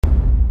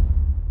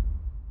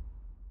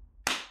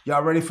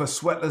Y'all ready for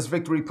sweatless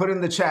victory? Put in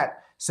the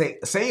chat. Say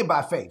it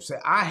by faith. Say,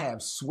 I have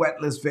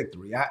sweatless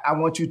victory. I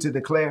want you to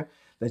declare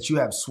that you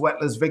have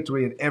sweatless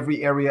victory in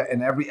every area,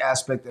 in every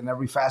aspect, in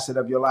every facet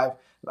of your life.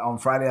 On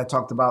Friday, I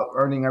talked about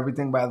earning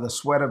everything by the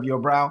sweat of your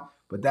brow,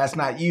 but that's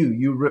not you.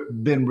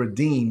 You've been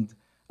redeemed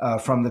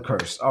from the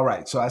curse. All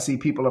right. So I see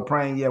people are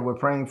praying. Yeah, we're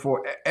praying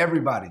for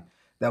everybody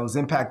that was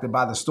impacted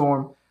by the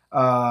storm,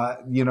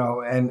 and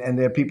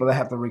there are people that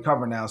have to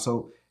recover now.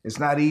 So it's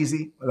not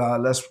easy.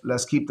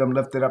 Let's keep them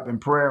lifted up in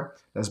prayer.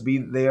 Let's be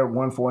there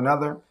one for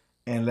another,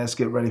 and let's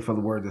get ready for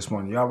the word this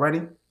morning. Y'all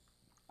ready?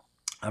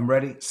 I'm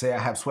ready. Say I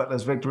have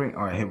sweatless victory.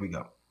 All right, here we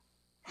go.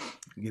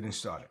 Getting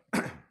started.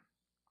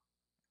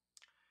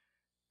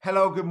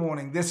 Hello, good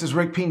morning. This is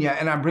Rick Pina,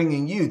 and I'm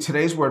bringing you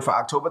today's word for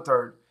October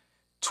 3rd,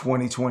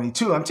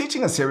 2022. I'm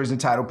teaching a series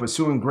entitled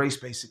Pursuing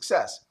Grace-Based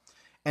Success,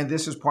 and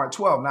this is part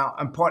 12. Now,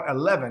 on part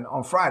 11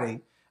 on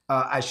Friday,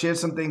 I shared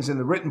some things in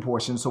the written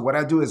portion. So what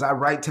I do is I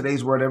write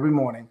today's word every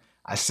morning.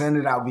 I send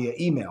it out via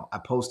email. I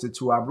post it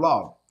to our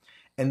blog,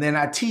 and then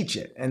I teach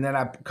it, and then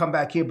I come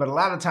back here. But a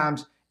lot of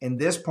times in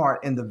this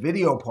part, in the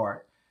video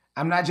part,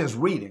 I'm not just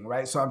reading,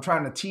 right? So I'm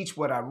trying to teach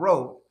what I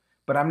wrote,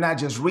 but I'm not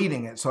just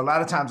reading it. So a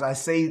lot of times I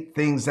say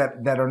things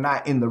that are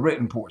not in the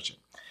written portion.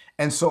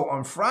 And so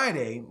on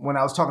Friday, when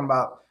I was talking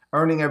about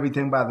earning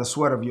everything by the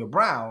sweat of your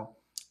brow,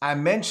 I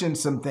mentioned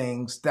some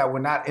things that were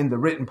not in the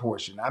written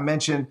portion. I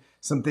mentioned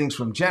some things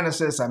from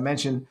Genesis. I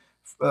mentioned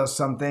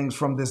some things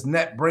from this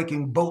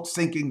net-breaking,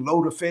 boat-sinking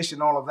load of fish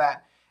and all of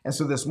that. And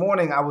so this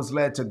morning I was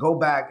led to go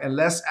back and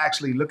let's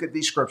actually look at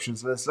these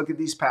scriptures. Let's look at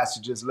these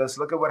passages. Let's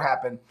look at what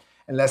happened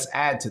and let's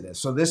add to this.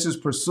 So this is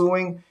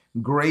Pursuing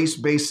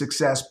Grace-Based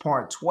Success,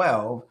 part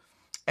 12.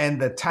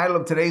 And the title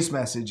of today's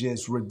message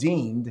is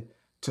Redeemed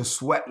to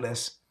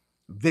Sweatless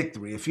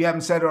Victory. If you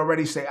haven't said it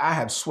already, say, I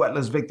have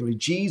sweatless victory.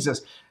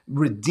 Jesus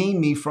redeemed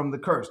me from the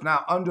curse.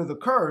 Now, under the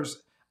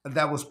curse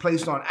that was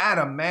placed on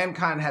Adam,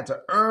 mankind had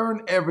to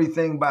earn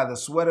everything by the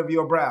sweat of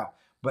your brow.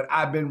 But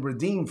I've been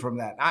redeemed from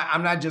that.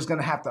 I'm not just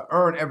going to have to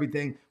earn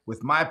everything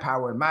with my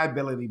power and my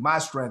ability, my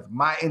strength,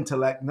 my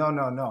intellect.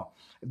 No.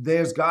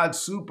 There's God's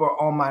super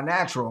on my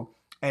natural,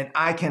 and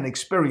I can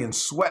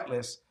experience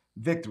sweatless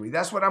victory.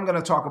 That's what I'm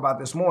going to talk about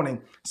this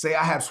morning. Say,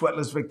 I have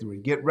sweatless victory.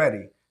 Get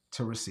ready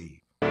to receive.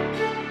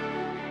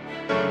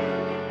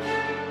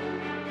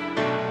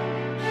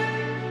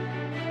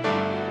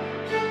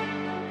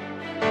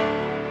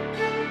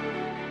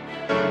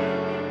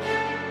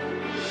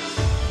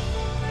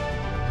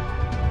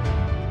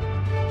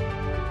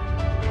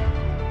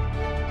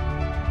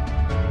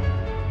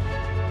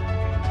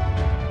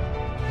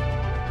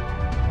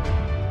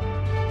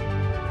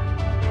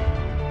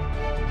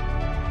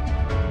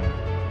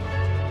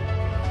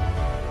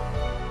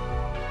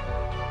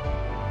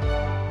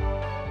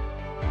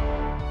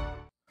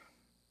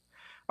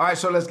 All right,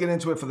 so let's get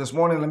into it for this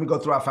morning. Let me go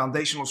through our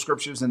foundational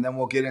scriptures, and then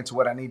we'll get into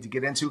what I need to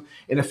get into.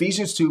 In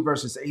Ephesians 2,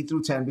 verses 8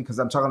 through 10, because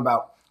I'm talking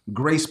about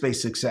grace-based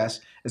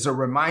success, it's a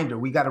reminder.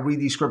 We got to read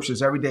these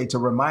scriptures every day to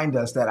remind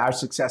us that our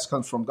success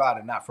comes from God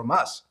and not from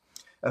us.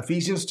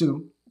 Ephesians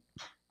 2,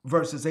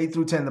 verses 8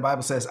 through 10, the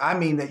Bible says, I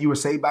mean that you were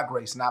saved by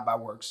grace, not by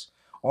works.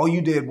 All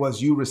you did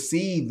was you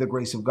received the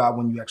grace of God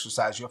when you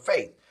exercised your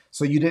faith.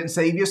 So you didn't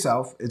save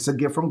yourself. It's a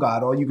gift from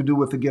God. All you can do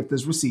with the gift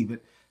is receive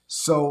it.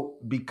 So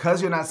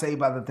because you're not saved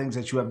by the things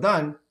that you have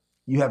done,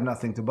 you have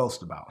nothing to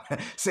boast about.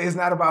 Say, it's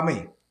not about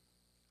me.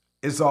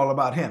 It's all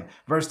about him.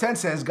 Verse 10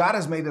 says, God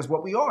has made us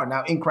what we are.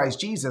 Now in Christ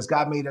Jesus,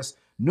 God made us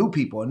new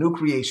people, a new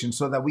creation,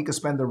 so that we could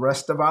spend the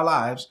rest of our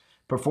lives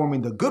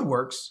performing the good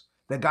works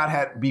that God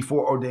had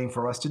before ordained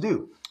for us to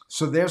do.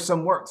 So there's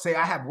some work. Say,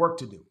 I have work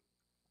to do.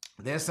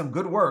 There's some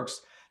good works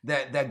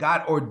that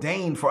God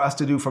ordained for us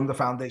to do from the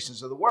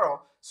foundations of the world.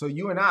 So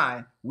you and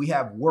I, we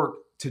have work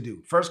to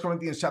do. 1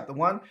 Corinthians chapter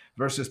 1,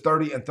 verses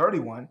 30 and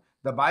 31,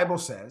 the Bible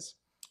says,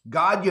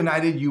 God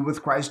united you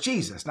with Christ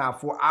Jesus. Now,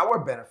 for our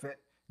benefit,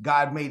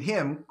 God made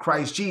him,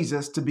 Christ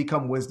Jesus, to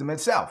become wisdom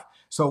itself.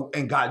 So,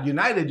 and God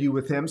united you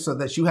with him so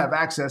that you have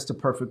access to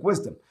perfect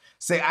wisdom.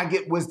 Say, I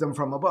get wisdom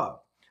from above.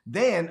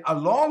 Then,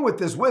 along with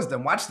this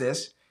wisdom, watch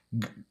this,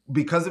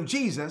 because of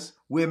Jesus,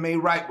 we're made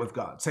right with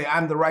God. Say,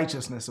 I'm the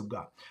righteousness of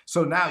God.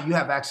 So now you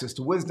have access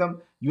to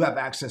wisdom, you have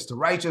access to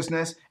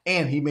righteousness,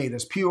 and he made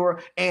us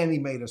pure, and he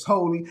made us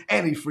holy,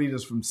 and he freed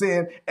us from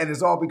sin, and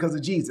it's all because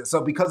of Jesus.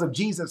 So because of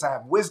Jesus, I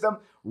have wisdom,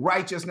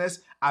 righteousness,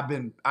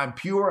 I'm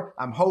pure,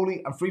 I'm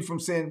holy, I'm free from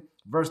sin.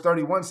 Verse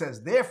 31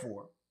 says,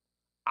 therefore,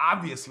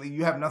 obviously,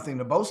 you have nothing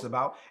to boast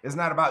about. It's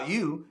not about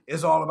you.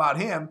 It's all about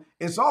him.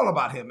 It's all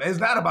about him. It's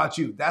not about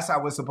you. That's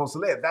how we're supposed to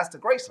live. That's the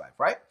grace life,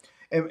 right?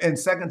 In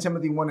 2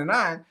 Timothy 1 and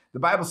 9, the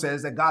Bible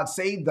says that God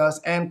saved us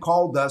and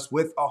called us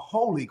with a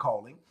holy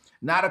calling,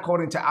 not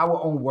according to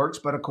our own works,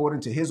 but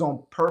according to his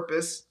own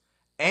purpose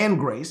and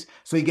grace.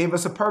 So he gave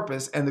us a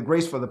purpose and the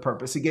grace for the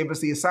purpose. He gave us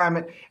the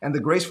assignment and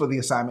the grace for the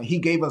assignment. He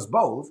gave us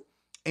both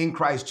in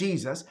Christ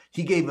Jesus.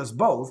 He gave us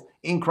both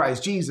in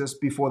Christ Jesus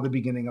before the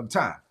beginning of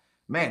time.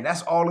 Man,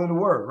 that's all in the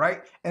word,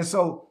 right? And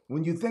so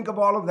when you think of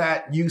all of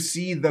that, you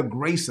see the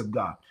grace of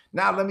God.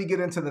 Now, let me get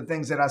into the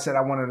things that I said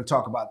I wanted to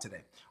talk about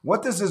today.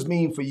 What does this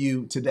mean for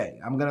you today?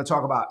 I'm going to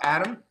talk about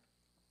Adam,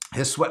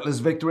 his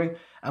sweatless victory.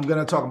 I'm going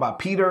to talk about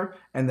Peter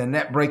and the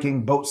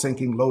net-breaking,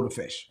 boat-sinking load of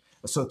fish.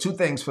 So 2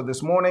 things for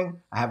this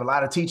morning. I have a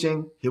lot of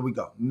teaching. Here we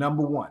go.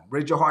 Number 1,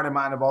 rid your heart and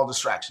mind of all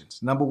distractions.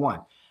 Number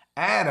 1,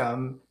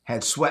 Adam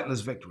had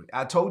sweatless victory.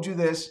 I told you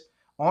this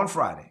on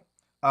Friday,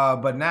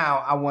 but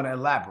now I want to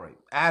elaborate.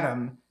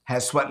 Adam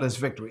had sweatless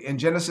victory. In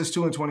Genesis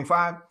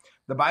 2:25,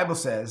 the Bible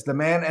says the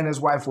man and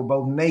his wife were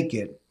both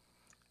naked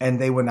and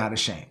they were not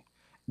ashamed.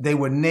 They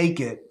were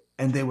naked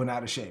and they were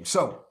not ashamed.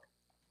 So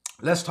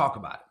let's talk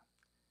about it.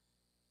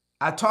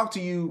 I talked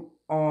to you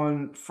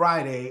on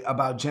Friday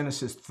about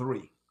Genesis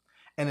 3.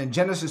 And in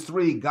Genesis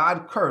 3,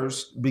 God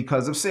cursed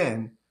because of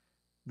sin,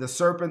 the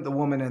serpent, the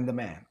woman, and the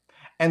man.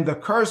 And the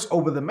curse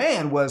over the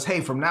man was, hey,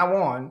 from now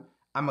on,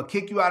 I'm going to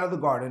kick you out of the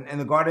garden. In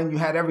the garden, you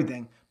had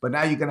everything, but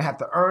now you're going to have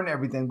to earn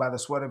everything by the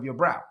sweat of your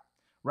brow,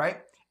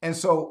 right? And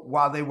so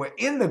while they were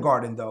in the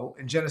garden, though,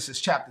 in Genesis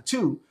chapter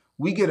 2,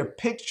 we get a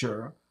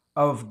picture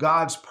of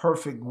God's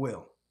perfect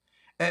will.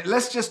 And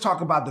let's just talk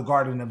about the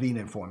Garden of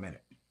Eden for a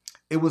minute.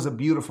 It was a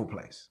beautiful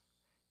place.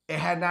 It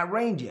had not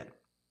rained yet.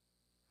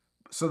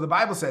 So the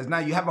Bible says, now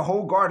you have a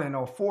whole garden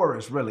or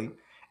forest, really,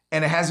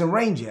 and it hasn't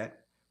rained yet.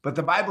 But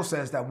the Bible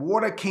says that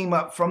water came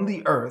up from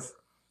the earth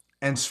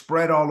and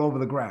spread all over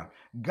the ground.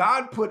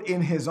 God put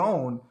in his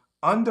own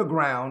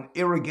underground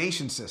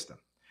irrigation system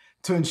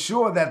to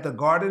ensure that the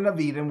Garden of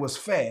Eden was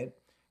fed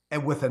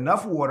and with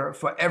enough water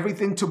for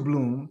everything to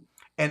bloom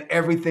and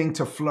everything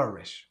to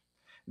flourish.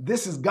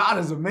 God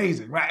is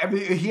amazing, right? I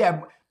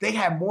mean, they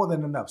had more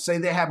than enough. Say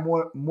they had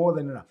more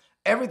than enough.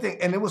 Everything,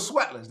 and it was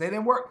sweatless. They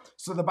didn't work.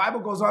 So the Bible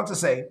goes on to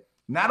say,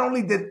 not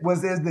only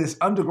was there this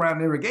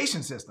underground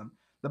irrigation system,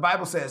 the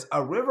Bible says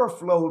a river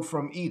flowed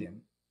from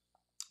Eden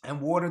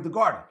and watered the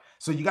garden.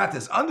 So you got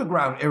this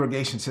underground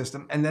irrigation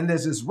system, and then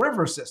there's this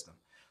river system.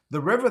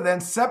 The river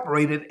then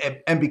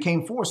separated and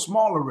became 4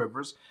 smaller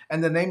rivers,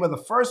 and the name of the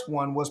first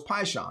one was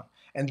Pishon.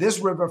 And this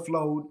river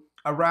flowed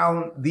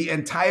around the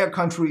entire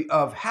country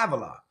of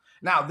Havilah.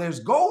 Now, there's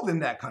gold in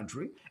that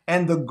country,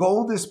 and the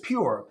gold is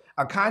pure,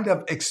 a kind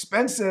of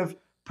expensive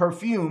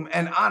perfume,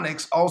 and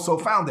onyx also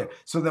found there.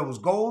 So there was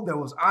gold, there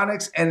was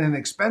onyx, and an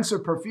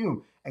expensive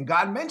perfume. And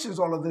God mentions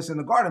all of this in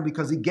the garden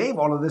because he gave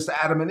all of this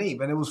to Adam and Eve,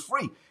 and it was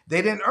free.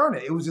 They didn't earn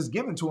it. It was just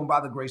given to them by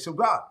the grace of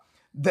God.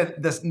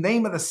 The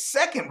name of the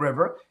second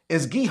river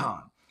is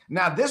Gihon.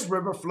 Now, this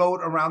river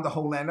flowed around the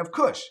whole land of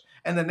Cush.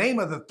 And the name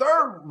of the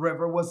third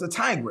river was the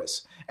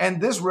Tigris. And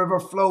this river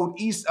flowed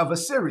east of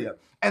Assyria.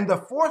 And the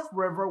fourth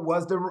river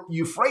was the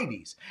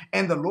Euphrates.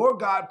 And the Lord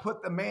God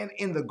put the man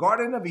in the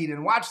Garden of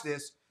Eden, watch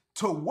this,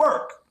 to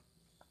work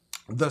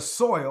the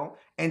soil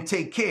and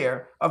take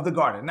care of the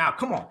garden. Now,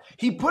 come on.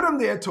 He put him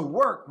there to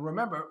work.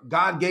 Remember,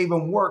 God gave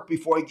him work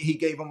before he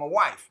gave him a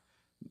wife.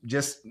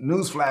 Just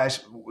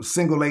newsflash,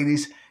 single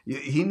ladies,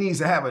 he needs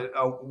to have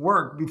a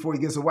work before he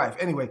gets a wife.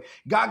 Anyway,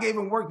 God gave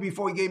him work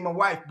before he gave him a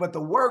wife, but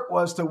the work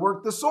was to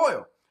work the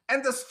soil.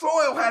 And the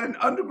soil had an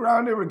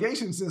underground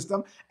irrigation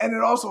system, and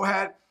it also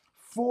had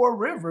 4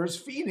 rivers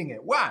feeding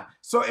it. Why?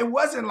 So it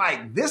wasn't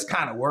like this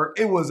kind of work.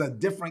 It was a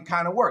different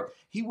kind of work.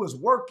 He was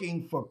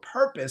working for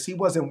purpose. He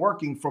wasn't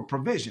working for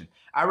provision.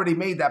 I already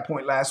made that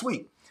point last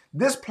week.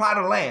 This plot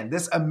of land,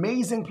 this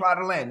amazing plot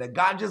of land that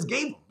God just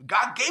gave him,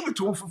 God gave it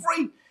to him for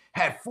free,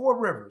 had 4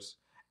 rivers.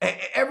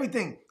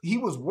 Everything. He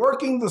was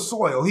working the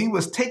soil. He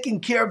was taking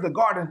care of the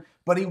garden,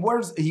 but he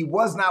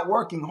was not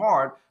working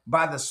hard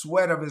by the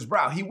sweat of his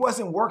brow. He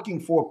wasn't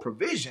working for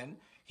provision.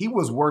 He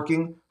was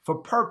working for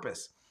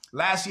purpose.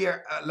 Last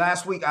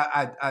week,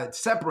 I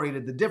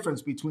separated the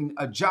difference between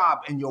a job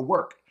and your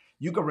work.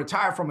 You can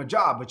retire from a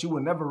job, but you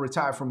will never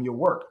retire from your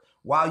work.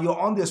 While you're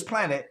on this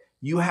planet,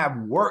 you have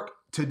work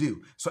to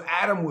do. So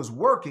Adam was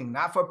working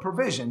not for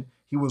provision.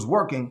 He was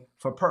working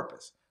for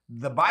purpose.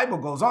 The Bible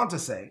goes on to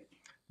say,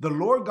 the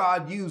Lord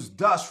God used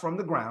dust from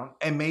the ground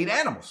and made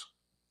animals.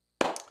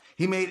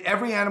 He made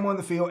every animal in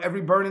the field,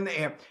 every bird in the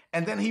air,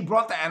 and then he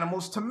brought the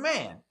animals to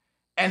man.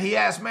 And he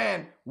asked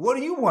man, what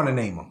do you want to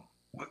name them?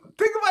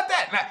 Think about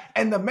that.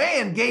 And the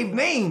man gave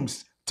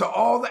names to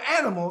all the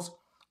animals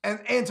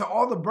and to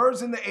all the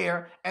birds in the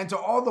air and to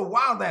all the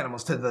wild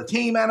animals, to the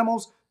tame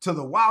animals, to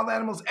the wild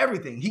animals,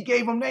 everything. He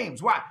gave them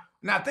names. Why?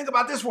 Now think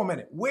about this for a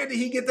minute. Where did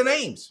he get the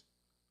names?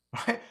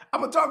 Right?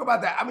 I'm going to talk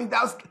about that. I mean,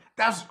 that's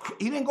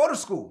he didn't go to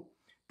school.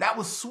 That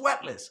was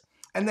sweatless.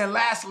 And then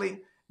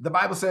lastly, the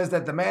Bible says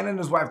that the man and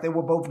his wife, they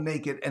were both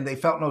naked and they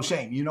felt no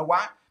shame. You know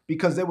why?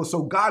 Because they were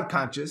so God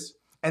conscious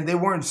and they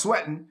weren't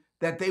sweating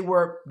that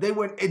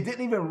it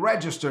didn't even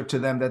register to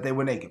them that they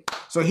were naked.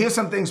 So here's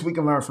some things we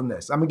can learn from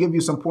this. I'm going to give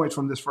you some points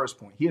from this first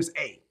point. Here's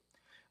A.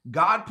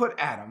 God put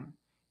Adam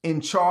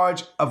in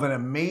charge of an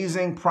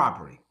amazing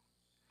property.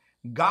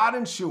 God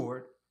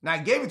ensured, now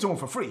he gave it to him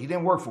for free. He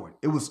didn't work for it.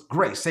 It was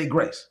grace. Say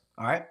grace.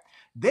 All right.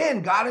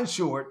 Then God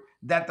ensured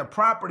that the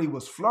property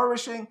was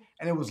flourishing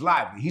and it was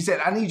lively. He said,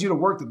 I need you to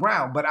work the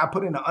ground, but I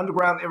put in an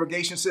underground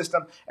irrigation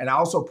system. And I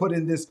also put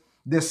in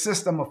this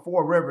system of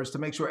 4 rivers to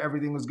make sure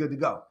everything was good to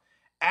go.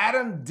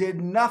 Adam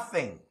did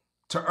nothing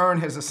to earn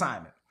his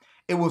assignment.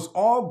 It was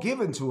all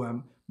given to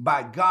him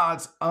by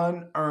God's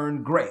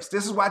unearned grace.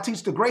 This is why I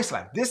teach the grace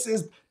life. This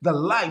is the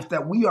life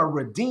that we are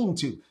redeemed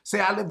to. Say,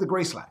 I live the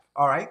grace life.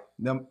 All right.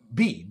 Now,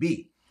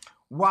 B.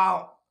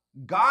 While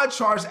God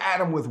charged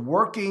Adam with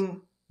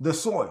working the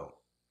soil,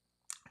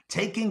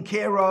 taking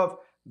care of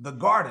the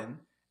garden,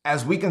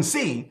 as we can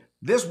see,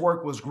 this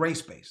work was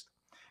grace-based.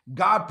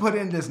 God put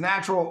in this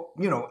natural,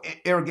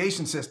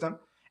 irrigation system.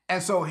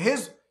 And so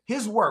his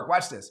work,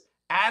 watch this,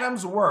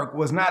 Adam's work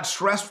was not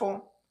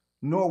stressful,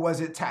 nor was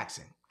it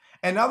taxing.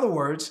 In other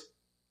words,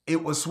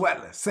 it was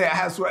sweatless. Say, I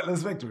have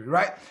sweatless victory,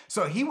 right?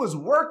 So he was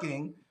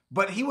working,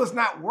 but he was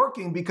not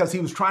working because he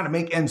was trying to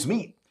make ends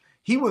meet.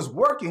 He was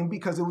working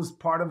because it was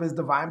part of his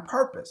divine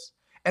purpose.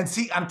 And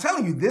see, I'm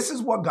telling you, this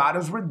is what God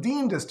has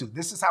redeemed us to.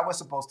 This is how we're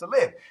supposed to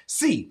live.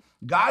 See,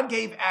 God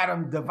gave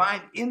Adam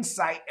divine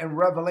insight and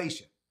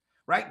revelation,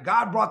 right?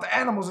 God brought the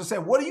animals and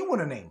said, what do you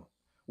want to name them?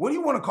 What do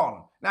you want to call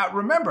them? Now,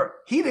 remember,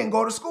 he didn't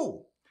go to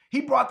school.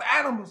 He brought the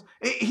animals.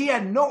 He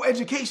had no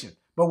education,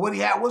 but what he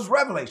had was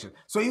revelation.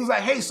 So he was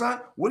like, hey, son,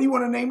 what do you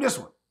want to name this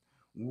one?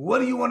 What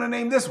do you want to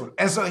name this one?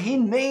 And so he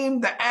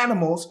named the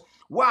animals.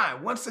 Why?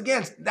 Once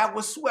again, that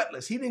was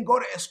sweatless. He didn't go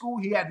to school.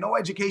 He had no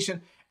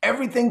education.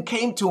 Everything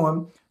came to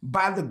him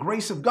by the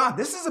grace of God.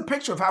 This is a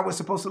picture of how we're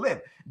supposed to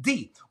live.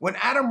 D, when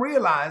Adam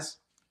realized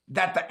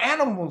that the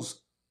animals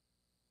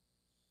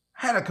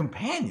had a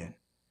companion,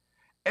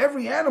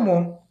 every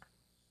animal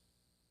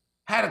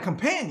had a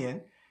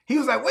companion, he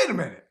was like, wait a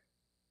minute,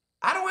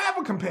 I don't have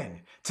a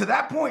companion. To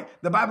that point,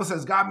 the Bible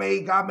says God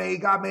made,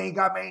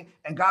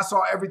 and God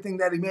saw everything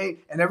that he made,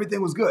 and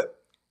everything was good.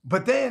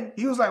 But then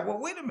he was like, well,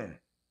 wait a minute.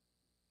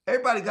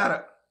 Everybody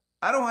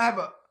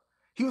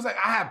he was like,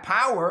 I have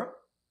power,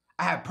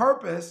 I have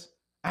purpose,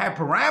 I have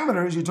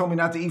parameters. You told me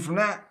not to eat from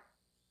that,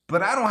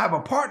 but I don't have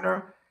a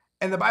partner.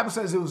 And the Bible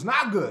says it was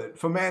not good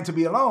for man to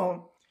be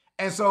alone.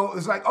 And so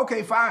it's like,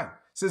 okay, fine.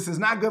 Since it's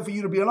not good for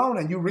you to be alone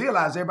and you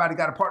realize everybody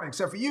got a partner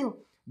except for you,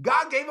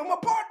 God gave him a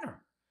partner.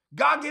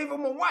 God gave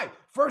him a wife.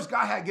 First,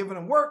 God had given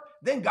him work.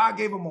 Then God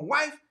gave him a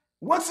wife.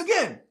 Once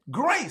again,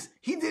 grace.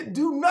 He didn't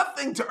do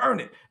nothing to earn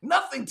it,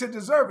 nothing to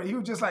deserve it. He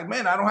was just like,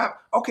 man, I don't have.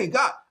 Okay,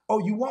 God. Oh,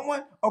 you want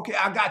one? Okay,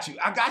 I got you.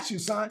 I got you,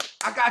 son.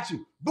 I got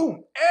you.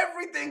 Boom.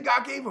 Everything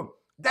God gave him.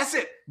 That's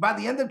it. By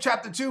the end of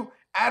chapter 2,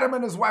 Adam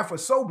and his wife were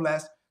so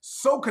blessed,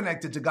 so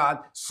connected to God,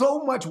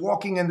 so much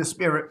walking in the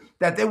Spirit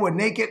that they were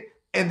naked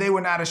and they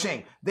were not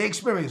ashamed. They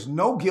experienced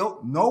no guilt,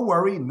 no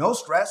worry, no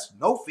stress,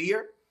 no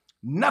fear,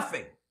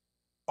 nothing.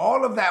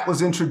 All of that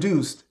was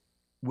introduced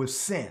with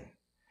sin.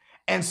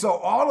 And so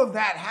all of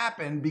that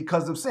happened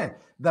because of sin.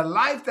 The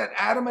life that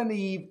Adam and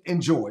Eve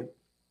enjoyed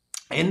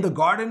in the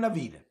Garden of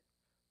Eden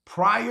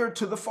prior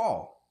to the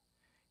fall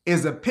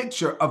is a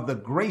picture of the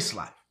grace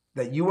life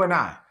that you and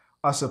I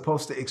are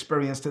supposed to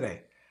experience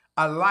today.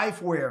 A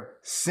life where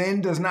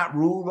sin does not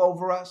rule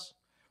over us.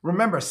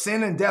 Remember,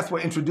 sin and death were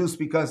introduced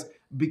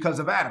because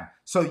of Adam.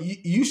 So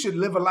you should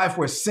live a life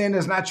where sin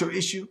is not your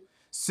issue.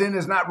 Sin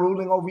is not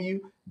ruling over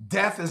you.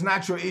 Death is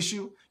not your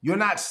issue. You're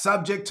not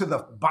subject to the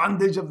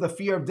bondage of the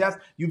fear of death.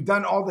 You've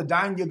done all the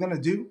dying you're going to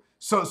do.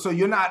 So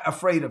you're not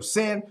afraid of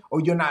sin,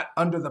 or you're not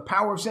under the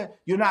power of sin.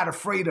 You're not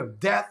afraid of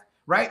death,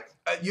 right?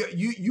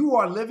 You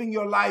are living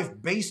your life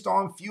based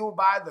on, fueled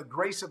by the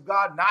grace of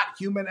God, not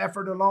human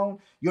effort alone.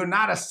 You're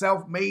not a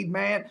self-made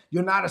man.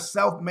 You're not a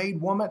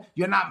self-made woman.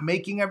 You're not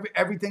making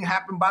everything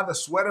happen by the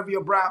sweat of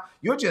your brow.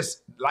 You're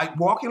just like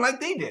walking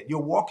like they did.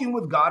 You're walking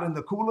with God in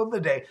the cool of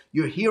the day.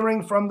 You're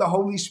hearing from the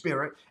Holy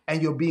Spirit,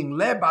 and you're being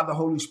led by the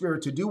Holy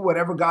Spirit to do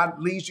whatever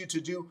God leads you to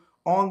do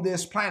on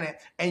this planet.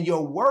 And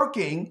you're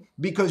working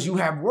because you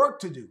have work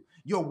to do.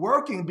 You're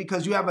working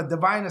because you have a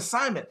divine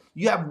assignment.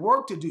 You have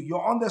work to do.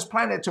 You're on this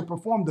planet to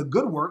perform the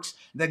good works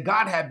that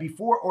God had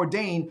before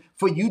ordained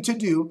for you to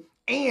do.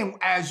 And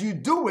as you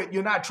do it,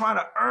 you're not trying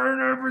to earn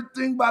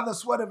everything by the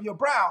sweat of your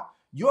brow.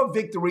 Your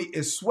victory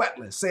is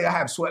sweatless. Say, I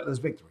have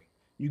sweatless victory.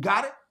 You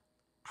got it?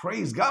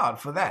 Praise God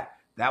for that.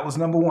 That was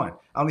number one.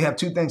 I only have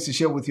 2 things to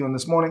share with you on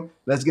this morning.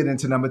 Let's get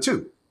into number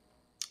 2.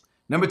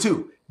 Number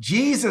 2,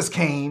 Jesus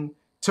came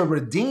to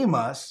redeem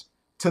us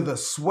to the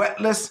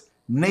sweatless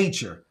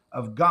nature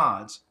of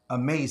God's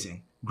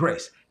amazing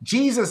grace.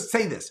 Jesus,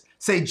 say this,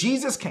 say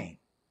Jesus came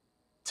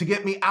to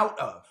get me out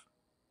of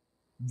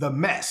the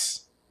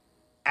mess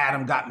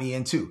Adam got me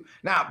into.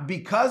 Now,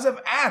 because of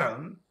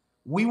Adam,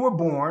 we were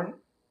born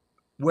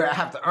where I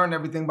have to earn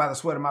everything by the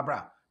sweat of my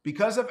brow.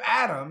 Because of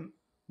Adam,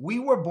 we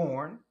were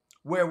born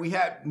where we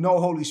had no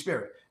Holy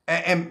Spirit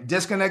and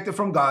disconnected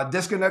from God,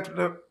 disconnected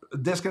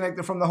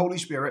from the Holy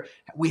Spirit.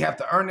 We have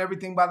to earn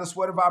everything by the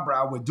sweat of our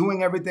brow. We're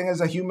doing everything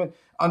as a human,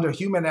 under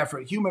human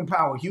effort, human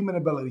power, human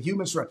ability,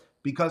 human strength,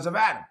 because of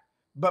Adam.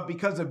 But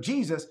because of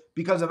Jesus,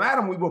 because of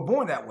Adam, we were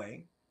born that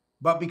way.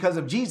 But because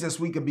of Jesus,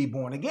 we could be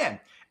born again.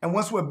 And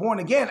once we're born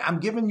again, I'm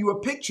giving you a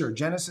picture,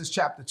 Genesis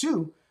chapter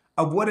 2,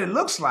 of what it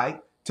looks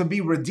like to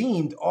be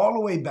redeemed all the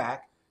way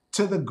back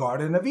to the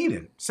Garden of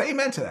Eden. Say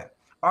amen to that.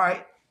 All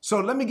right. So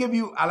let me give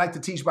you, I like to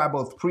teach by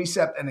both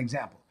precept and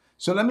example.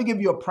 So let me give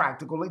you a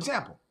practical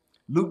example.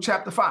 Luke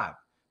chapter 5,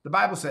 the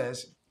Bible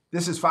says,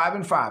 This is 5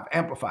 and 5,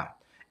 amplified.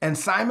 And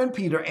Simon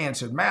Peter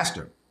answered,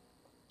 Master,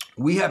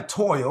 we have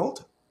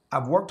toiled,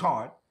 I've worked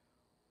hard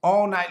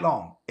all night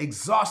long,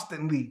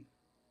 exhaustingly.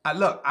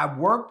 I've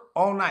worked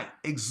all night,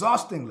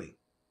 exhaustingly,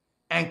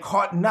 and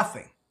caught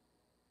nothing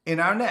in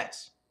our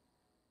nets.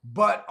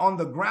 But on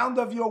the ground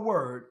of your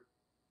word,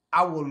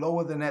 I will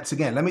lower the nets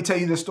again. Let me tell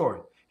you this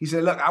story. He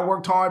said, look, I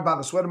worked hard by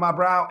the sweat of my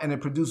brow and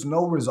it produced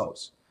no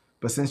results.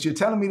 But since you're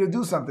telling me to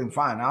do something,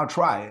 fine, I'll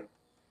try it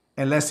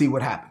and let's see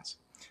what happens.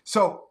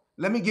 So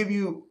let me give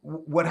you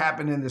what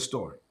happened in this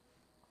story.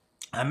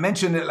 I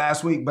mentioned it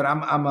last week, but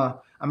I'm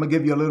gonna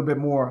give you a little bit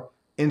more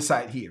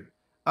insight here.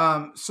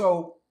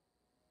 So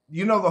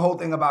you know the whole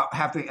thing about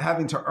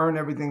having to earn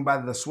everything by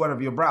the sweat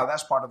of your brow.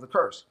 That's part of the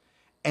curse.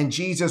 And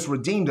Jesus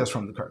redeemed us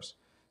from the curse.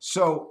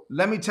 So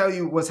let me tell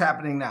you what's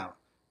happening now.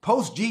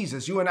 Post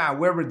Jesus, you and I,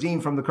 we're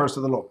redeemed from the curse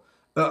of the law.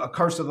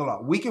 Curse of the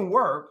law. We can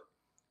work,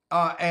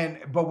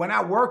 but we're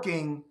not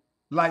working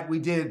like we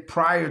did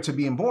prior to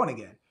being born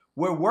again.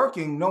 We're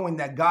working knowing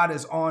that God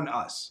is on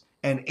us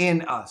and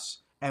in us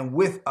and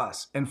with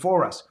us and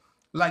for us.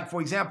 Like, for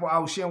example, I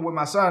was sharing with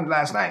my son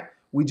last night.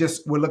 We're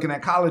looking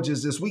at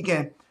colleges this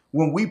weekend.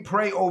 When we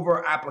pray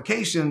over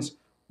applications,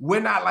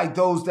 we're not like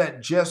those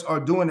that just are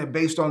doing it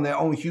based on their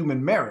own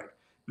human merit.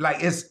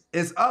 Like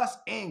it's us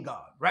and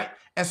God, right?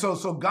 And so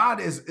God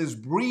is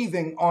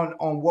breathing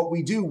on what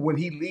we do when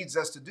he leads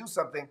us to do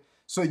something.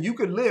 So you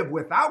could live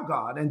without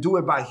God and do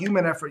it by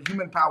human effort,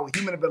 human power,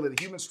 human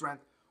ability, human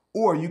strength,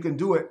 or you can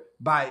do it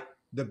by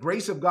the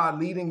grace of God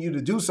leading you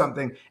to do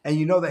something, and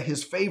you know that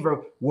his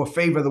favor will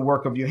favor the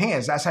work of your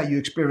hands. That's how you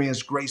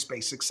experience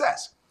grace-based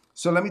success.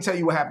 So let me tell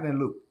you what happened in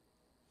Luke.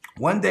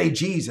 One day,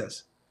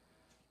 Jesus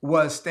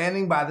was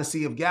standing by the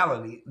Sea of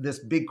Galilee. This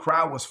big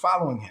crowd was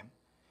following him,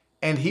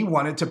 and he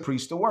wanted to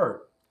preach the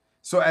word.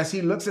 So as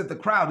he looks at the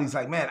crowd, he's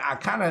like, man, I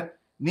kind of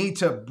need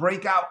to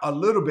break out a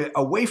little bit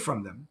away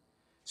from them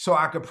so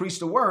I could preach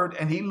the word.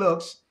 And he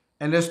looks,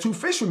 and there's two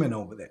fishermen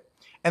over there.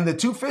 And the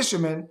two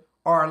fishermen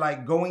are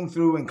like going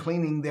through and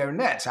cleaning their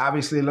nets.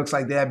 Obviously, it looks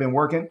like they have been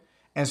working.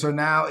 And so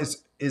now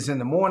it's in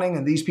the morning,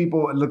 and these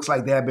people, it looks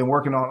like they have been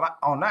working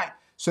all night.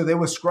 So they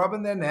were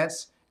scrubbing their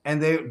nets,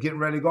 and they're getting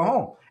ready to go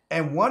home.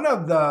 And one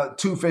of the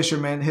two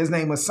fishermen, his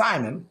name was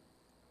Simon.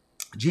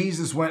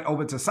 Jesus went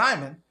over to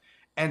Simon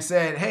and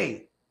said,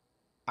 hey,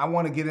 I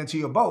want to get into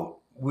your boat.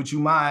 Would you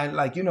mind?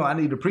 I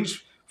need to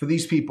preach for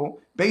these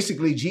people.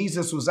 Basically,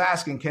 Jesus was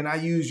asking, can I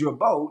use your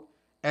boat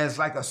as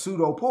like a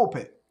pseudo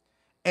pulpit?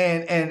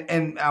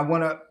 And I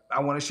want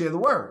to share the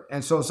word.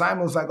 And so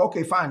Simon was like,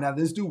 okay, fine. Now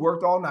this dude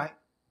worked all night,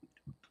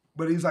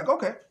 but he's like,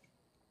 okay.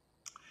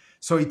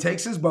 So he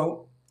takes his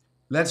boat,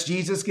 lets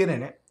Jesus get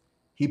in it.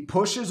 He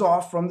pushes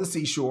off from the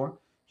seashore.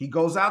 He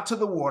goes out to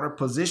the water,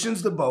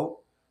 positions the boat.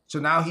 So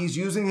now he's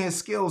using his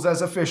skills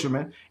as a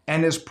fisherman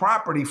and his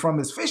property from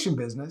his fishing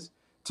business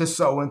to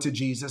sow into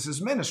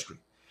Jesus's ministry.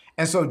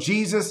 And so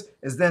Jesus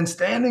is then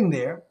standing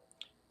there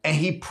and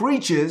he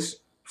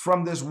preaches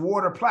from this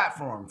water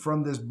platform,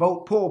 from this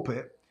boat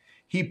pulpit.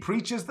 He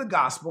preaches the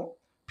gospel.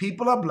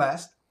 People are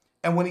blessed.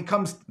 And when he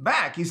comes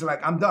back, he's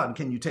like, I'm done.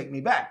 Can you take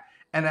me back?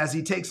 And as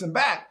he takes him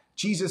back,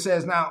 Jesus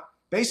says, now,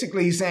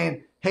 basically he's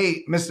saying,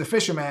 hey, Mr.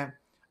 Fisherman,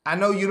 I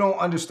know you don't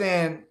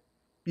understand,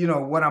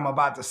 what I'm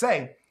about to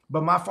say,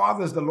 but my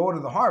Father is the Lord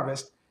of the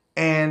harvest.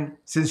 And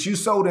since you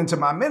sowed into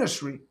my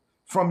ministry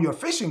from your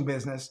fishing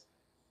business,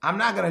 I'm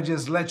not going to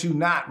just let you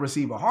not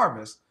receive a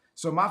harvest.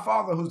 So my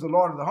Father, who's the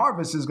Lord of the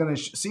harvest, is going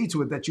to see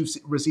to it that you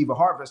receive a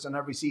harvest on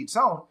every seed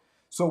sown.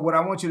 So what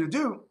I want you to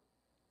do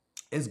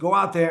is go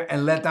out there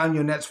and let down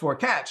your nets for a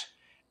catch.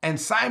 And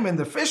Simon,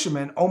 the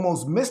fisherman,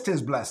 almost missed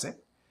his blessing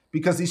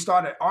because he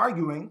started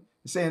arguing,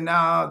 saying,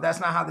 no, that's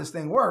not how this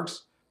thing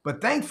works. But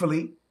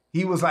thankfully,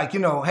 he was like, hey,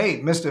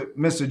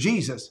 Mr.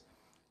 Jesus,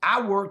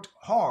 I worked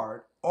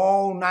hard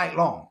all night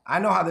long. I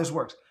know how this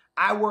works.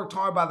 I worked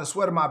hard by the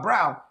sweat of my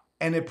brow,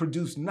 and it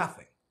produced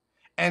nothing.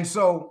 And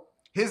so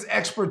his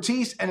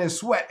expertise and his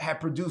sweat had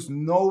produced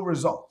no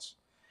results.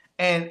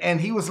 And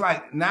he was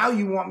like, now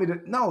you want me to?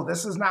 No,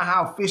 this is not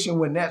how fishing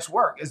with nets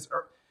work.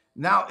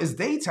 Now it's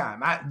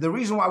daytime. The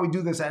reason why we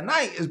do this at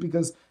night is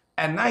because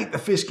at night the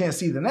fish can't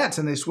see the nets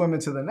and they swim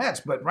into the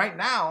nets. But right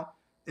now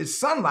it's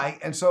sunlight.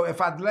 And so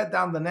if I let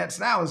down the nets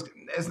now,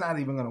 it's not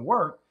even going to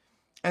work.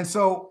 And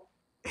so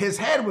his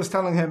head was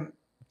telling him,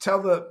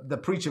 tell the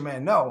preacher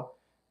man no.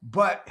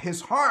 But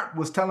his heart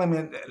was telling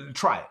him,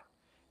 try it.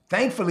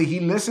 Thankfully, he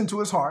listened to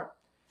his heart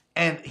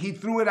and he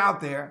threw it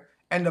out there.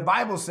 And the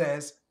Bible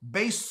says,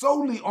 based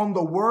solely on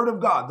the word of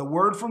God, the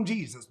word from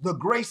Jesus, the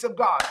grace of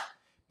God,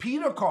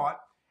 Peter caught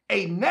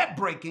a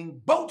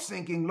net-breaking,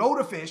 boat-sinking load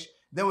of fish.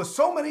 There were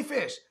so many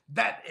fish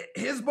that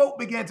his boat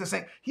began to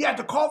sink. He had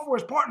to call for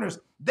his partners.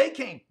 They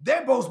came.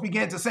 Their boats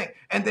began to sink.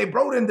 And they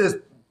brought in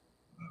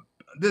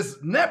this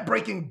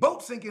net-breaking,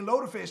 boat-sinking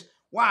load of fish.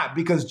 Why?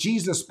 Because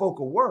Jesus spoke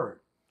a word.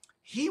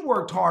 He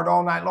worked hard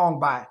all night long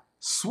by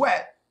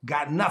sweat,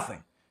 got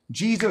nothing.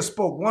 Jesus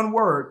spoke one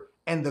word,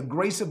 and the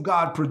grace of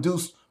God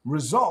produced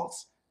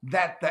results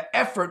that the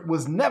effort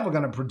was never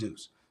going to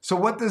produce. So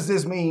what does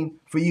this mean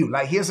for you?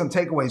 Here's some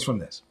takeaways from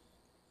this.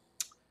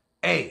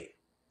 A,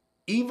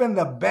 even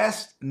the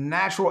best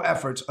natural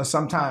efforts are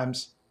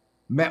sometimes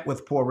met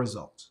with poor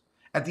results.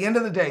 At the end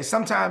of the day,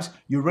 sometimes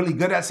you're really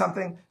good at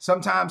something.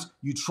 Sometimes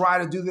you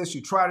try to do this,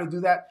 you try to do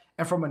that.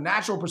 And from a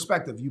natural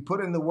perspective, you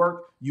put in the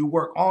work, you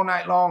work all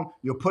night long,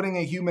 you're putting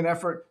in human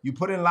effort, you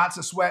put in lots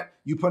of sweat,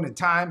 you put in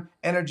time,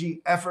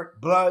 energy, effort,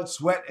 blood,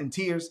 sweat, and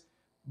tears.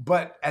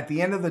 But at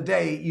the end of the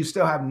day, you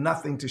still have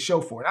nothing to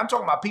show for it. I'm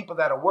talking about people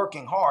that are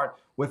working hard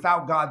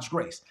without God's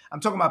grace. I'm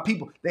talking about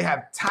people, they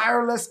have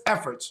tireless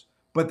efforts,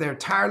 but their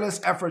tireless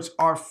efforts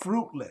are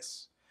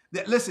fruitless.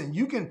 Listen,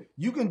 you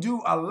can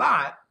do a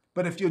lot,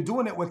 but if you're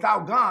doing it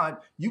without God,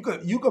 you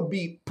could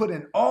be put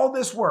in all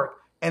this work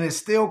and it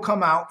still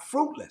come out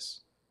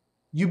fruitless.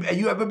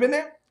 You ever been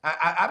there?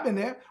 I've been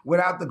there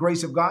without the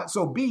grace of God.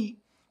 So B,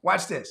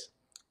 watch this.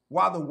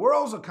 While the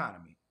world's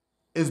economy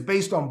is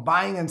based on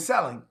buying and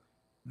selling,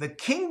 the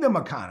kingdom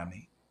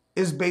economy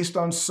is based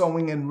on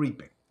sowing and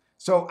reaping.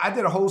 So I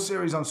did a whole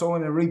series on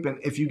sowing and reaping.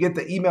 If you get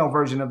the email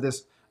version of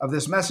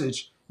this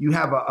message, you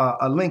have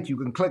a link you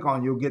can click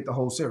on. You'll get the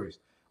whole series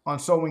on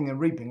sowing and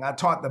reaping. I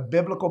taught the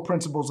biblical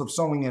principles of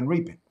sowing and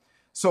reaping.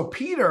 So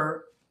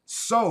Peter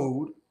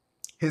sowed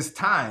his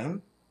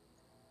time,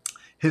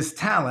 his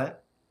talent,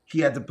 he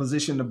had the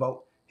position to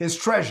boat, his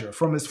treasure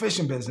from his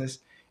fishing business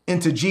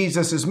into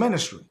Jesus's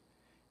ministry.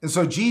 And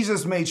so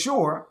Jesus made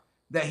sure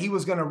that he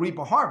was going to reap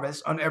a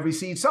harvest on every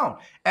seed sown.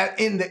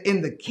 In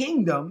the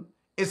kingdom,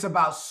 it's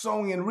about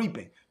sowing and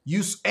reaping.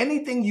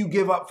 Anything you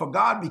give up for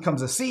God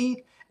becomes a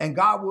seed, and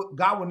God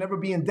will never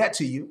be in debt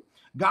to you.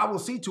 God will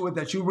see to it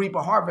that you reap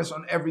a harvest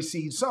on every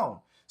seed sown.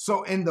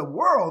 So in the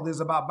world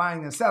is about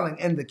buying and selling.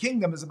 In the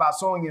kingdom is about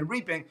sowing and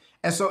reaping.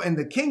 And so in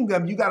the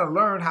kingdom, you got to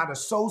learn how to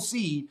sow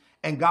seed,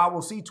 and God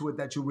will see to it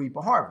that you reap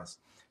a harvest.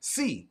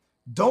 C,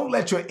 don't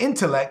let your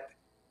intellect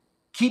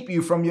keep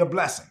you from your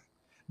blessing.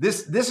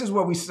 This is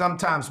where we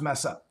sometimes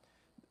mess up.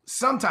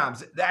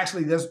 Sometimes,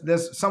 actually,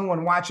 there's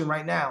someone watching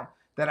right now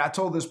that I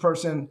told this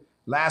person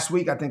last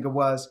week, I think it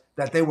was,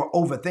 that they were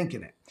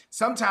overthinking it.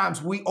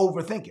 Sometimes we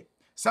overthink it.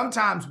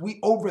 Sometimes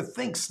we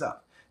overthink stuff.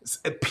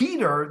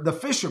 Peter, the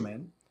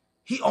fisherman,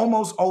 he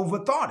almost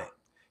overthought it.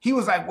 He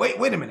was like,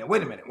 wait a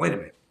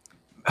minute.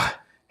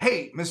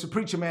 Hey, Mr.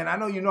 Preacher Man, I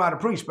know you know how to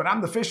preach, but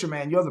I'm the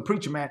fisherman. You're the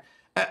preacher man.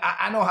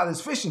 I know how this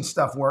fishing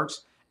stuff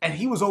works. And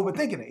he was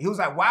overthinking it. He was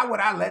like, why would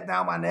I let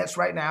down my nets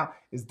right now?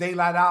 It's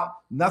daylight out.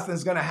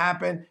 Nothing's going to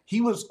happen. He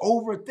was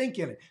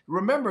overthinking it.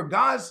 Remember,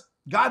 God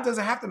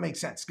doesn't have to make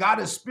sense. God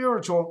is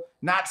spiritual,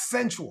 not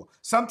sensual.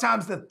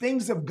 Sometimes the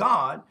things of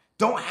God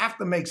don't have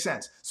to make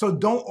sense. So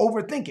don't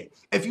overthink it.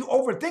 If you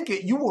overthink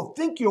it, you will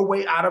think your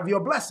way out of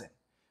your blessing.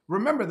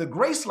 Remember, the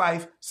grace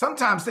life,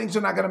 sometimes things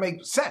are not going to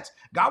make sense.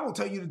 God will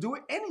tell you to do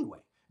it anyway.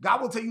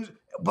 God will tell you,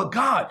 but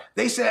God,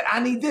 they said,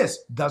 I need this.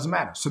 Doesn't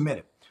matter. Submit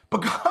it.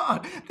 But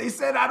God, they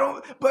said,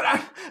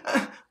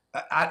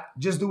 I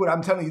just do what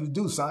I'm telling you to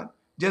do, son.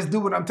 Just do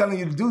what I'm telling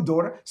you to do,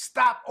 daughter.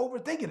 Stop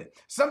overthinking it.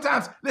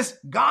 Sometimes, listen,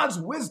 God's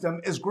wisdom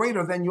is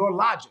greater than your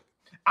logic.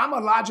 I'm a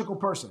logical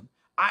person.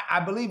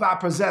 I believe I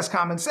possess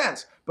common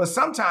sense. But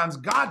sometimes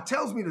God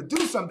tells me to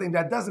do something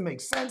that doesn't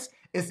make sense.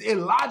 It's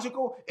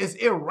illogical. It's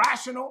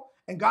irrational.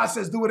 And God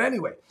says, do it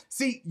anyway.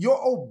 See, your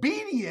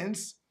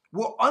obedience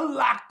will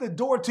unlock the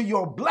door to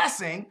your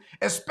blessing,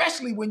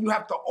 especially when you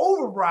have to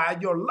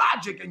override your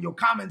logic and your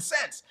common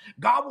sense.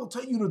 God will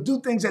tell you to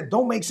do things that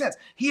don't make sense.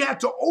 He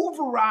had to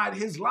override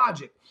his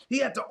logic. He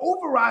had to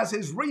override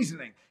his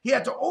reasoning. He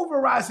had to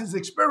override his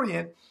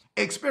experience.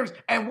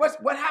 And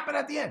what happened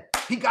at the end?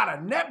 He got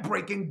a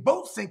net-breaking,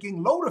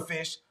 boat-sinking load of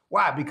fish.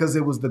 Why? Because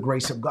it was the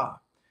grace of God.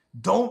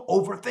 Don't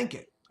overthink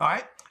it, all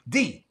right?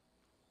 D,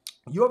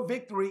 your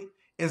victory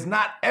is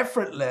not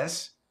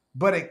effortless,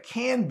 but it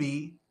can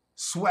be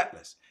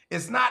sweatless.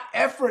 It's not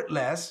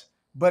effortless,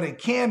 but it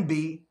can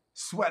be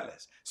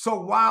sweatless. So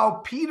while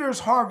Peter's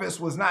harvest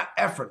was not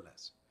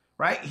effortless,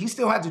 right? He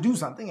still had to do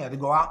something. He had to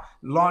go out,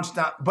 launch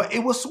down, but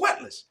it was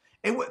sweatless.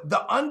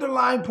 The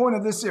underlying point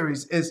of this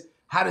series is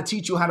how to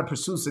teach you how to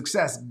pursue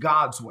success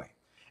God's way.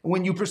 And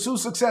when you pursue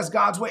success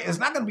God's way, it's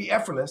not going to be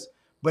effortless,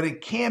 but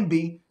it can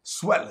be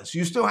sweatless.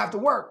 You still have to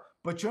work,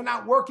 but you're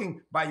not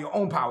working by your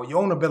own power,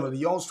 your own ability,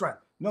 your own strength.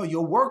 No,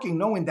 you're working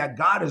knowing that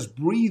God is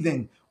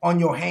breathing on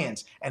your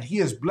hands and he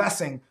is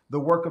blessing the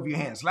work of your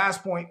hands.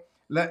 Last point,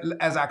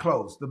 as I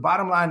close, the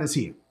bottom line is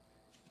here.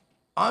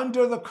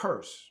 Under the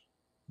curse,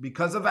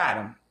 because of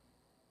Adam,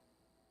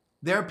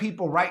 there are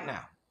people right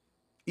now,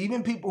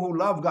 even people who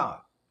love God,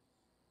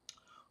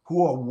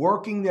 who are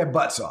working their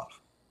butts off.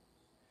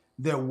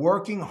 They're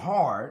working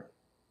hard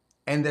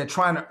and they're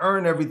trying to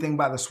earn everything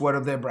by the sweat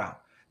of their brow.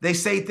 They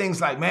say things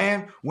like,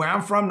 man, where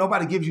I'm from,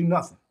 nobody gives you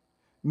nothing.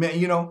 Man,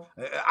 you know,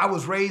 I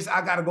was raised,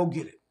 I got to go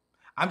get it.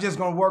 I'm just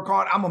going to work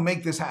hard. I'm going to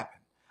make this happen.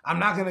 I'm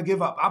not going to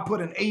give up. I'll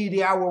put in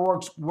 80-hour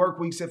work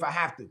weeks if I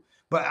have to,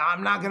 but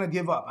I'm not going to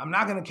give up. I'm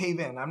not going to cave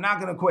in. I'm not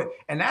going to quit.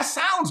 And that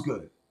sounds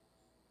good,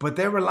 but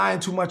they're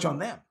relying too much on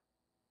them.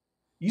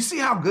 You see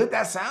how good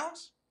that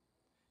sounds?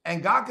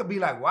 And God could be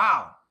like,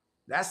 wow,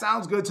 that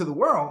sounds good to the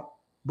world,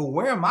 but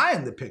where am I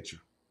in the picture?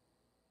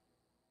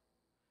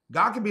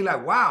 God could be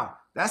like, wow,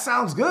 That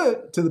sounds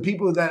good to the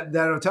people that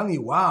are telling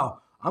you, wow,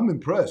 I'm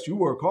impressed. You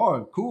work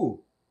hard.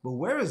 Cool. But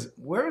where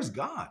is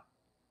God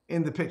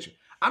in the picture?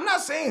 I'm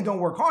not saying don't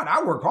work hard.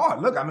 I work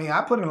hard. Look, I mean,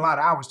 I put in a lot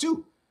of hours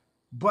too.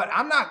 But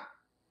I'm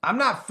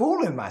not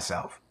fooling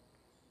myself.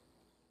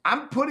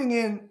 I'm putting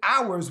in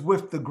hours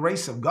with the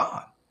grace of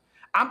God.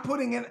 I'm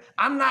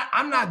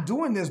not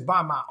doing this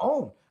by my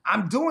own.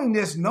 I'm doing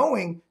this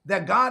knowing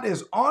that God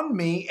is on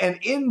me and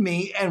in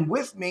me and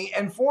with me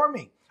and for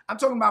me. I'm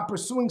talking about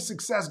pursuing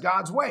success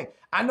God's way.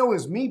 I know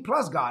it's me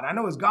plus God. I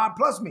know it's God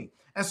plus me.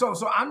 And so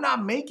I'm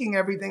not making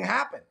everything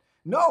happen.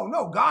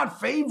 No, God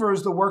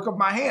favors the work of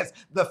my hands.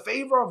 The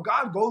favor of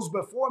God goes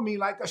before me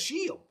like a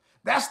shield.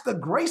 That's the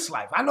grace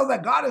life. I know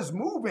that God is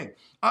moving.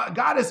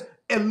 God is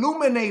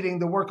illuminating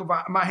the work of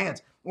my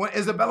hands. When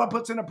Isabella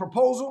puts in a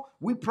proposal,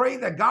 we pray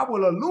that God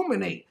will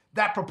illuminate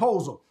that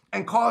proposal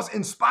and cause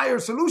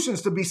inspired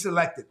solutions to be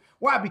selected.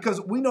 Why?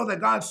 Because we know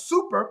that God's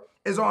super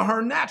is on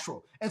her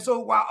natural. And so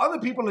while other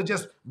people are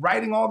just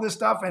writing all this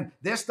stuff and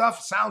their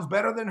stuff sounds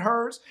better than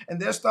hers and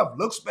their stuff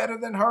looks better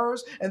than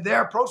hers and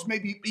their approach may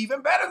be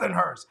even better than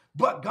hers,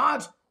 but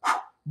God's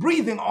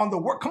breathing on the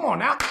work. Come on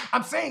now.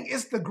 I'm saying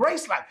it's the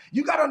grace life.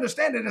 You got to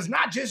understand that it's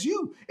not just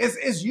you.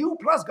 It's you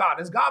plus God.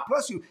 It's God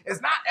plus you. It's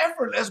not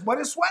effortless, but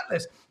it's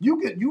sweatless.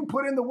 You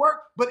put in the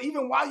work, but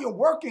even while you're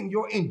working,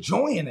 you're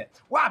enjoying it.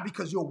 Why?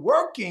 Because you're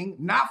working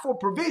not for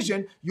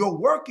provision, you're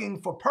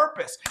working for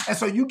purpose. And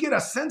so you get a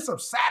sense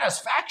of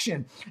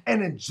satisfaction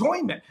and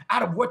enjoyment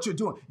out of what you're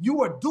doing.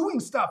 You are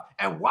doing stuff,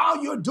 and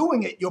while you're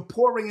doing it, you're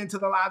pouring into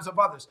the lives of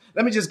others.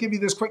 Let me just give you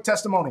this quick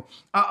testimony.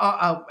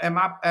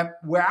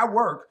 Where I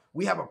work,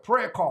 we have a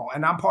prayer call,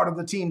 and I'm part of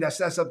the team that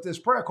sets up this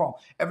prayer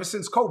call ever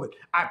since COVID.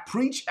 I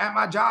preach at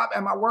my job,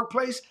 at my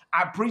workplace.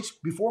 I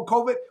preached before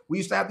COVID. We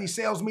used to have these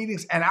sales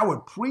meetings, and I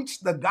would preach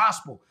the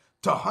gospel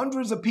to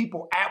hundreds of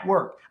people at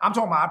work. I'm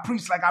talking about I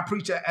preach like I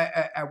preach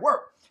at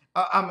work.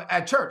 I'm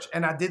at church,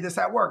 and I did this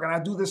at work, and I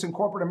do this in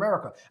corporate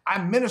America.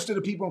 I minister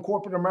to people in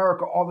corporate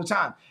America all the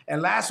time.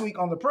 And last week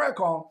on the prayer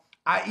call,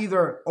 I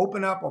either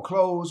open up or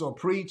close or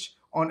preach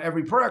on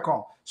every prayer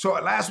call. So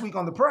last week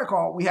on the prayer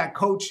call, we had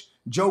Coach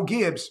Joe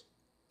Gibbs,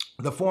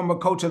 the former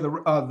coach of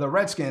the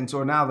Redskins,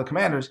 or now the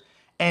Commanders,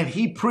 and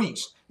he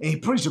preached. And he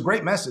preached a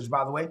great message,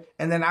 by the way.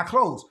 And then I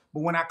closed.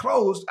 But when I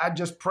closed, I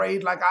just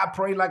prayed like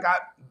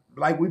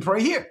we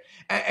pray here.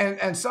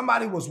 And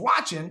somebody was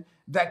watching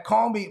that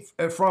called me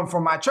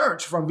from my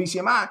church, from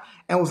VCMI,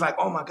 and was like,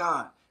 oh my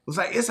God. It was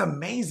like, it's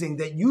amazing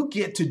that you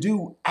get to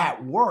do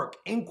at work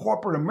in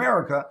corporate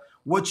America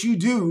what you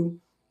do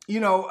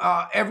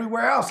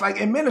everywhere else, like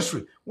in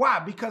ministry. Why?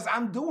 Because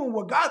I'm doing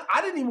what God,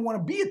 I didn't even want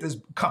to be at this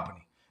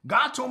company.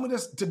 God told me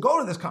to go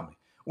to this company.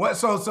 Well,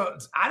 so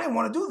I didn't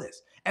want to do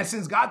this. And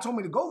since God told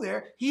me to go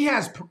there, he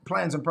has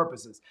plans and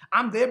purposes.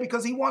 I'm there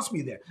because he wants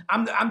me there.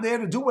 I'm there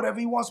to do whatever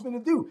he wants me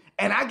to do.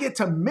 And I get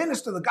to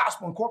minister the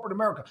gospel in corporate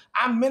America.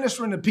 I'm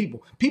ministering to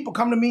people. People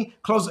come to me,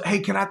 close,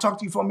 hey, can I talk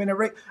to you for a minute,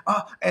 Rick?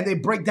 And they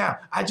break down.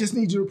 I just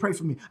need you to pray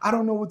for me. I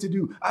don't know what to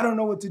do. I don't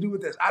know what to do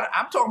with this.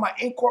 I'm talking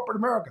about in corporate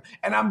America.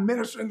 And I'm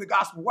ministering the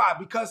gospel. Why?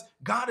 Because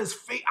God is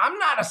faithful. I'm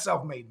not a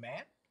self-made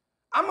man.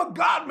 I'm a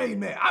God-made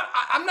man.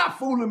 I'm not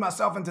fooling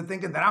myself into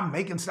thinking that I'm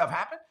making stuff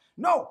happen.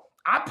 No,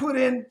 I put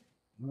in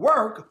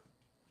work.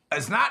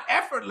 It's not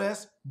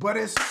effortless, but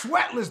it's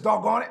sweatless,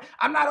 doggone it.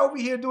 I'm not over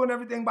here doing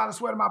everything by the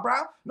sweat of my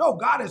brow. No,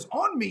 God is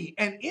on me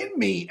and in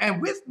me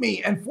and with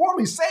me and for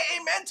me. Say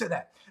amen to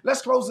that.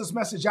 Let's close this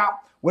message out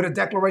with a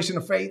declaration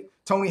of faith.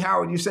 Tony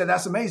Howard, you said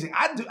that's amazing.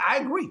 I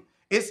agree.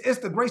 It's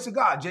the grace of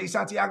God. Jay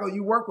Santiago,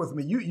 you work with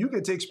me. You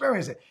get to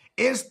experience it.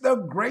 It's the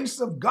grace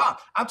of God.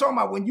 I'm talking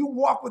about when you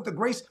walk with the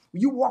grace,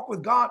 when you walk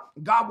with God,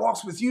 God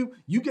walks with you.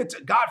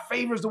 God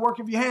favors the work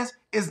of your hands.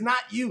 It's not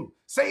you.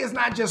 Say it's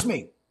not just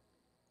me.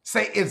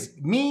 Say it's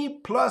me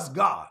plus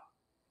God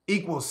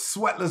equals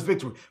sweatless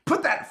victory.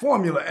 Put that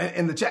formula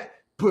in the chat.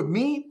 Put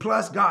me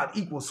plus God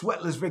equals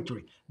sweatless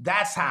victory.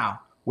 That's how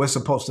we're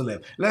supposed to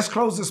live. Let's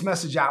close this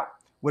message out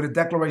with a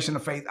declaration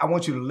of faith. I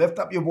want you to lift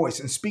up your voice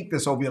and speak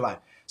this over your life.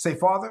 Say,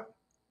 Father,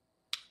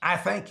 I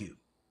thank you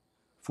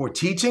for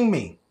teaching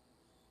me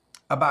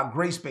about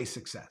grace-based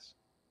success.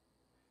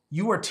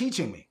 You are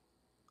teaching me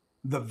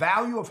the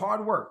value of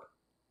hard work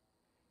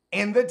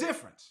and the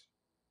difference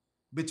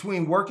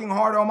between working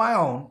hard on my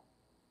own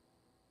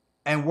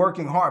and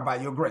working hard by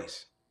your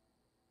grace.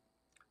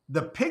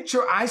 The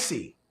picture I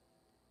see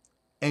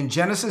in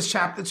Genesis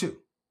chapter 2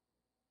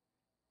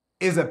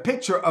 is a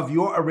picture of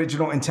your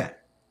original intent.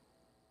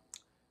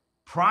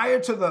 Prior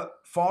to the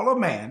fall of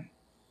man,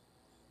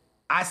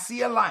 I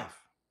see a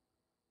life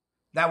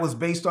that was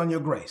based on your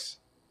grace.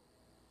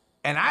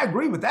 And I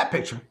agree with that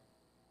picture.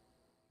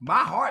 My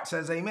heart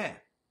says amen.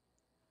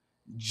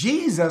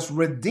 Jesus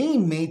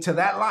redeemed me to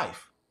that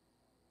life.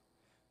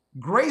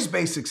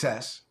 Grace-based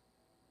success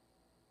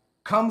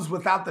comes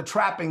without the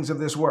trappings of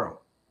this world.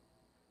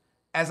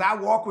 As I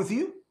walk with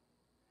you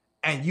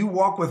and you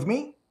walk with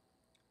me,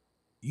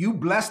 you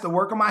bless the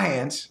work of my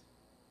hands,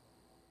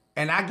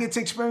 and I get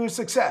to experience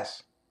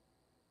success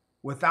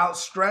without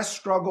stress,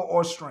 struggle,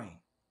 or strain.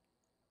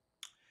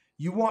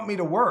 You want me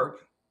to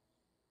work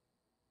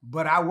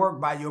but I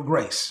work by your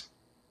grace.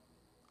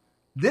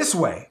 This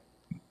way,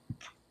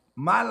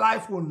 my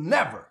life will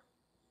never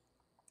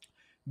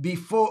be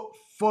full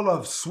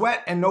of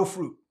sweat and no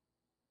fruit.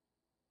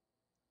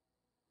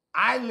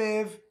 I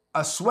live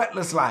a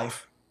sweatless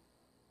life,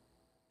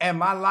 and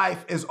my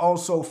life is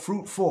also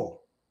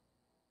fruitful.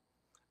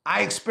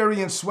 I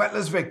experience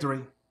sweatless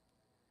victory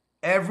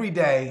every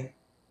day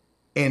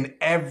in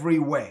every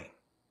way.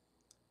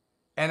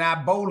 And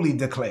I boldly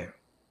declare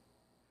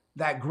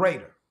that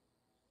greater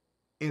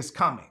is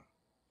coming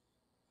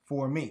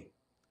for me.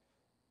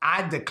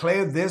 I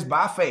declare this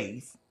by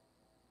faith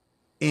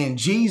in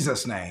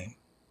Jesus' name.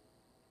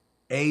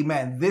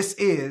 Amen. This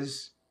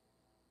is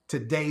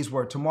today's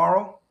word.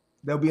 Tomorrow,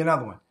 there'll be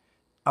another one.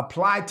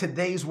 Apply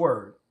today's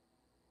word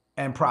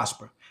and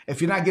prosper.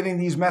 If you're not getting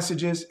these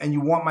messages and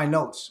you want my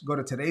notes, go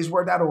to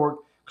today'sword.org,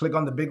 click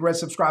on the big red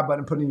subscribe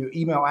button, put in your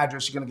email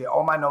address. You're going to get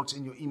all my notes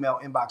in your email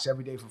inbox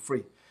every day for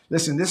free.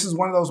 Listen, this is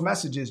one of those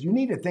messages. You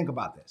need to think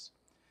about this.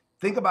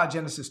 Think about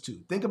Genesis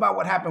 2. Think about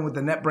what happened with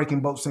the net-breaking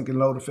boat sinking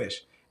load of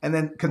fish, and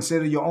then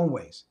consider your own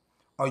ways.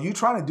 Are you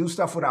trying to do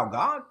stuff without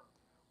God?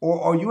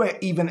 Or are you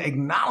even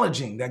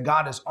acknowledging that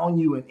God is on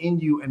you and in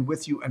you and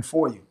with you and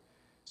for you?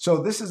 So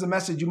this is a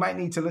message you might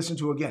need to listen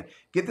to again.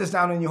 Get this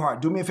down in your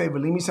heart. Do me a favor.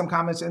 Leave me some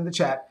comments in the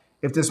chat.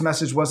 If this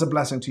message was a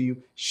blessing to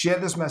you, share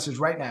this message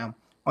right now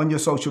on your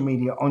social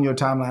media, on your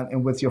timeline,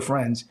 and with your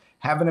friends.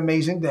 Have an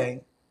amazing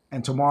day.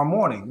 And tomorrow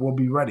morning, we'll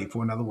be ready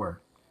for another word.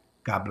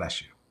 God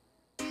bless you.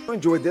 If you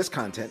enjoyed this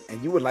content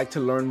and you would like to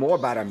learn more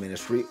about our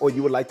ministry, or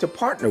you would like to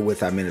partner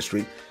with our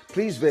ministry,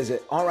 please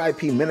visit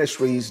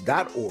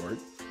ripministries.org.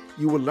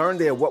 You will learn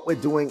there what we're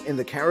doing in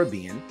the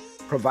Caribbean,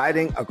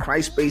 providing a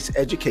Christ-based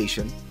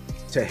education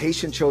to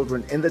Haitian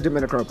children in the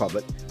Dominican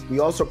Republic. We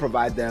also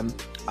provide them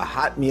a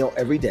hot meal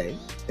every day.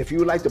 If you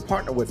would like to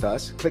partner with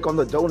us, click on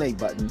the donate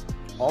button.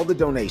 All the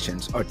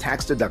donations are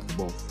tax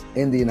deductible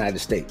in the United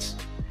States.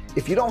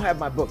 If you don't have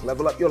my book,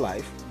 Level Up Your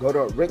Life, go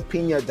to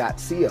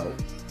rickpina.co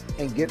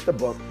and get the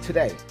book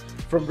today.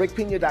 From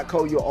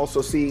rickpina.co, you'll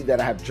also see that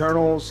I have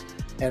journals,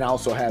 and I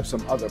also have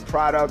some other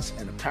products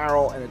and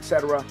apparel and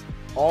etc.,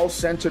 all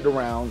centered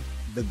around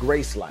the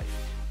grace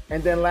life.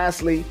 And then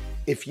lastly,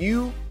 if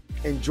you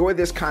enjoy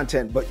this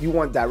content, but you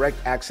want direct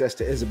access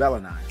to Isabel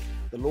and I,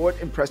 the Lord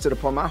impressed it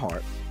upon my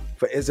heart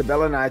for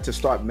Isabel and I to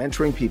start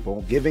mentoring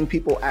people, giving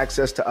people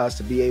access to us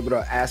to be able to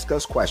ask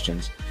us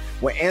questions.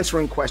 We're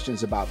answering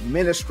questions about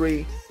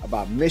ministry,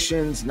 about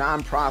missions,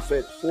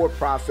 nonprofit,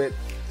 for-profit.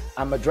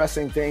 I'm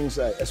addressing things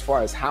as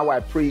far as how I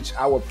preach,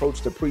 our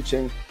approach to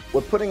preaching.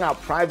 We're putting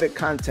out private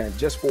content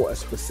just for a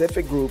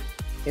specific group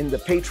in the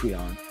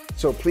Patreon.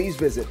 So please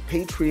visit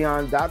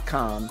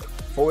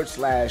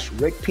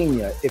patreon.com/Rick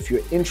Pina if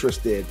you're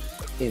interested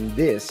in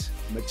this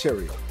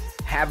material.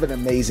 Have an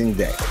amazing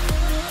day.